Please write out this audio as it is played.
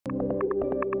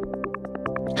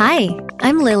Hi,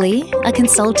 I'm Lily, a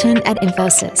consultant at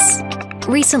Infosys.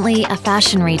 Recently, a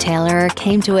fashion retailer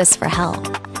came to us for help.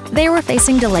 They were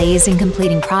facing delays in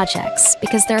completing projects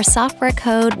because their software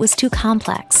code was too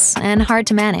complex and hard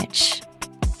to manage.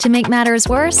 To make matters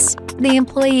worse, the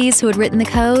employees who had written the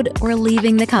code were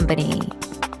leaving the company.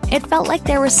 It felt like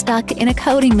they were stuck in a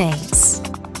coding maze.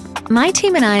 My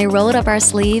team and I rolled up our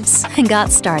sleeves and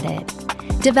got started,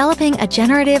 developing a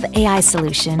generative AI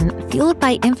solution fueled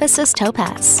by Infosys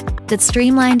Topaz that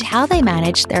streamlined how they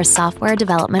managed their software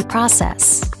development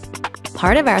process.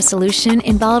 Part of our solution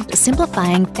involved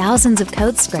simplifying thousands of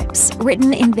code scripts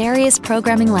written in various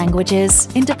programming languages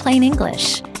into plain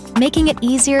English, making it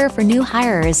easier for new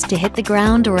hires to hit the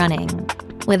ground running.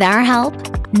 With our help,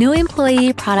 new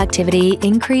employee productivity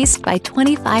increased by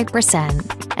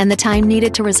 25%, and the time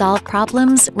needed to resolve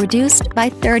problems reduced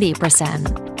by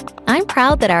 30%. I'm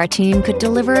proud that our team could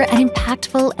deliver an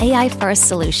impactful AI-first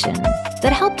solution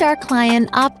that helped our client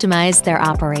optimize their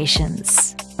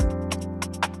operations.